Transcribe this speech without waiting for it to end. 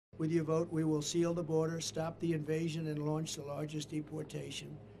With your vote, we will seal the border, stop the invasion, and launch the largest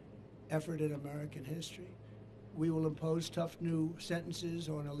deportation effort in American history. We will impose tough new sentences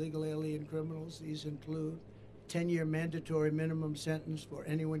on illegal alien criminals. These include 10-year mandatory minimum sentence for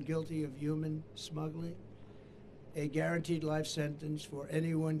anyone guilty of human smuggling, a guaranteed life sentence for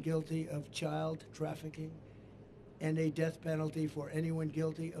anyone guilty of child trafficking, and a death penalty for anyone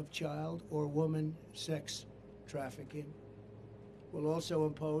guilty of child or woman sex trafficking. We'll also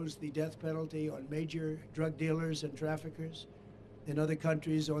impose the death penalty on major drug dealers and traffickers. In other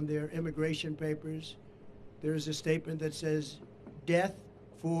countries, on their immigration papers, there is a statement that says, "Death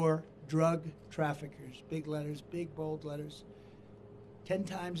for drug traffickers." Big letters, big bold letters, 10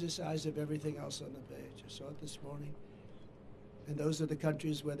 times the size of everything else on the page. I saw it this morning. And those are the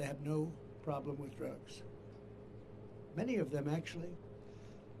countries where they have no problem with drugs. Many of them, actually.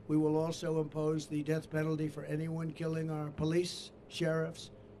 We will also impose the death penalty for anyone killing our police,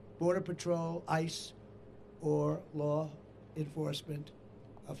 sheriffs, Border Patrol, ICE, or law enforcement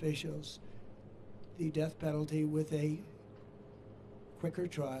officials. The death penalty with a quicker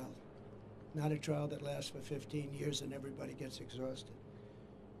trial, not a trial that lasts for 15 years and everybody gets exhausted.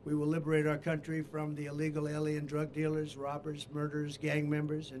 We will liberate our country from the illegal alien drug dealers, robbers, murderers, gang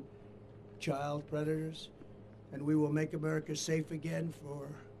members, and child predators. And we will make America safe again for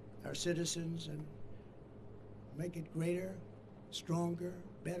our citizens and make it greater, stronger,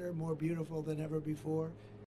 better, more beautiful than ever before.